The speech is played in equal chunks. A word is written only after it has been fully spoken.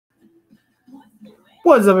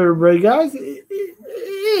What's up, everybody, guys? It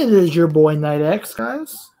is your boy Night X,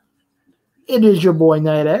 guys. It is your boy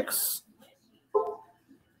Night X.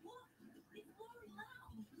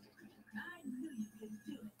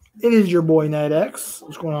 It is your boy Night X.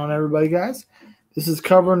 What's going on, everybody, guys? This is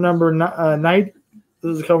cover number 90.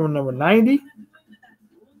 This is cover number 90.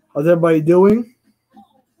 How's everybody doing?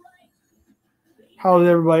 How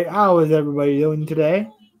is everybody doing today?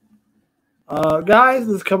 Guys,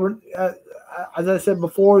 this is cover. As I said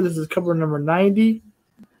before, this is cover number 90.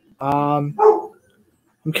 I'm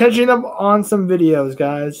catching up on some videos,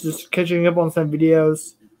 guys. Just catching up on some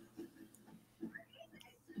videos.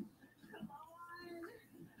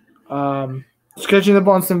 Just catching up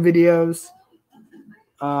on some videos.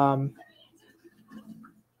 I'm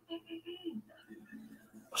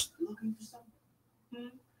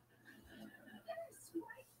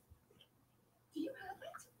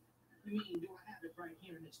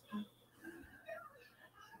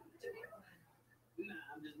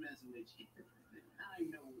just messing with you. I don't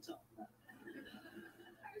even know what we're talking about.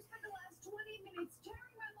 I spent the last 20 minutes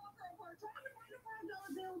tearing my locker apart trying to find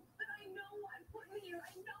a $5 bill that I know I put in here.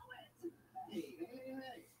 I know it. Hey.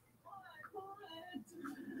 What?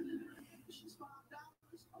 She's $5.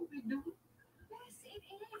 No big deal. Yes, it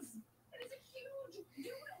is. It is a huge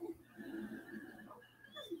doodle.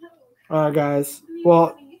 All right, guys.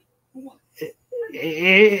 Well,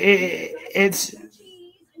 it's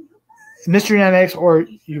Mystery 9X or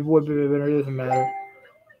you would be better. It doesn't matter.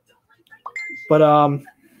 But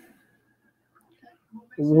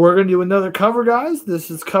we're gonna do another cover, guys.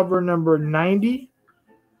 This is cover number 90.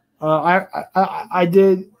 I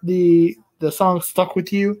did the song "Stuck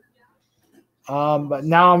with You," but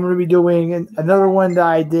now I'm gonna be doing another one that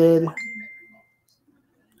I did.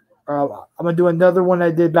 I'm gonna do another one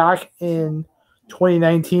I did back in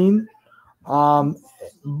 2019.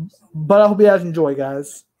 But I hope you guys enjoy,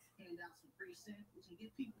 guys.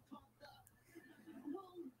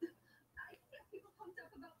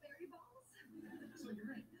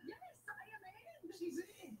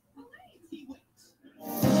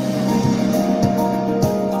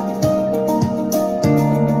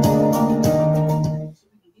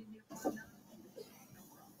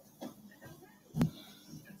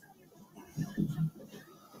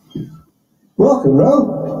 Rock and roll.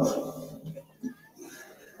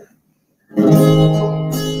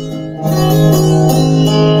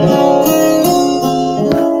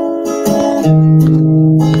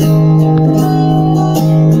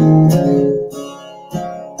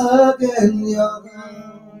 Again, you're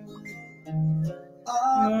gone.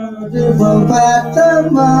 On a different path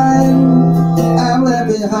than mine. I'm left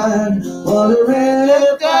behind, wondering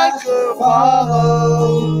if I could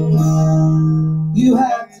follow. You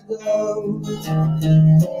had to go,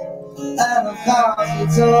 and of course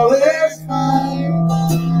it's always fine.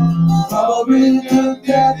 Probably could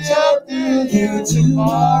catch up with you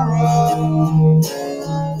tomorrow.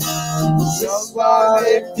 Just what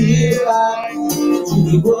it feels like to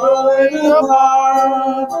be growing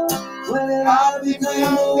apart. When I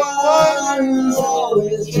became the one who's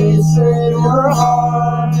always chasing your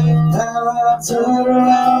heart. Now I turn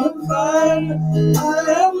around and find I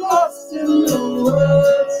am lost in the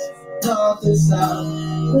woods. North and south,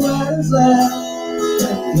 what is left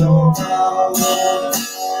in your house?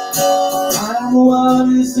 I'm the one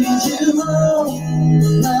who sees you wrong.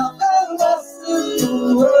 Now I'm lost in the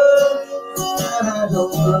woods, and I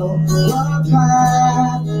don't know what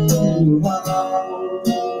path to follow.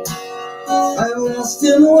 I'm lost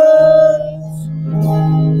in words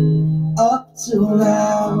up till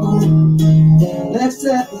now. Next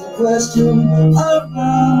step is a question of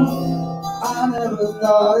now. I never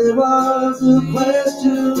thought it was a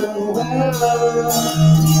question of whether.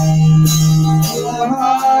 Who am I?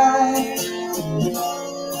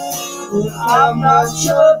 I'm not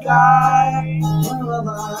your guy. Where am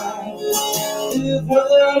I? If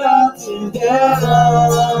we're not together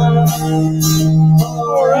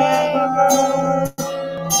forever.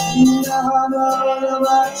 Now I know what I'm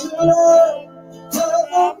like to love, but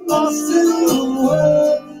I'm lost in the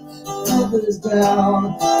world. Up is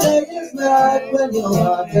down, day is night when you're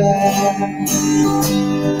not there.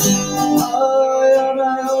 Oh, you're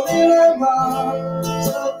my only love,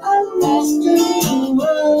 so I'm lost in the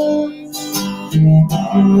world.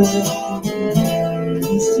 I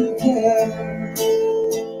used to care,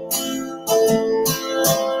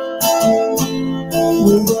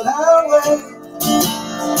 but I wait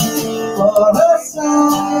for a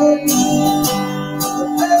sign to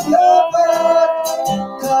have your back,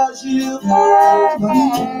 'cause you have me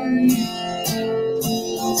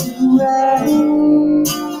to end.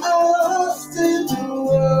 I lost in the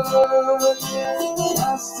world.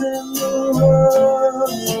 lost in the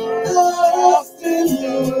world, lost in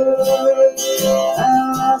the world,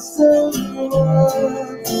 I'm lost in the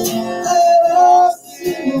world, I'm lost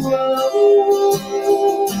in the world,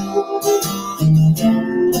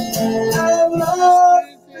 I'm lost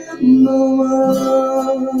in the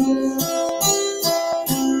world.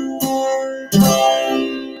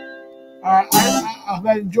 I hope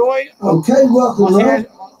you enjoy. Okay, welcome, Rob.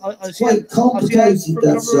 I'll Quite complicated,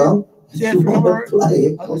 that song. If you want to play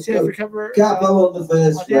it, capo on the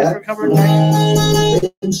first fret.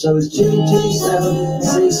 So it's G7,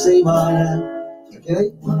 C, C minor. Okay,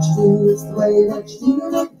 what you do is the way that you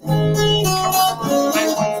do it.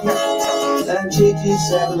 And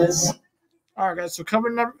G7 is. All right, guys. So cover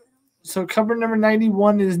number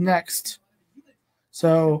 91 is next.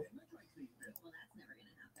 So.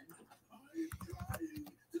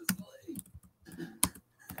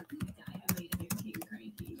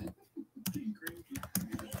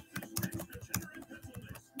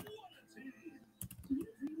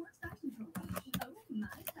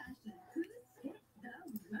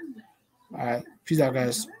 All right. Peace out,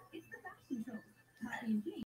 guys.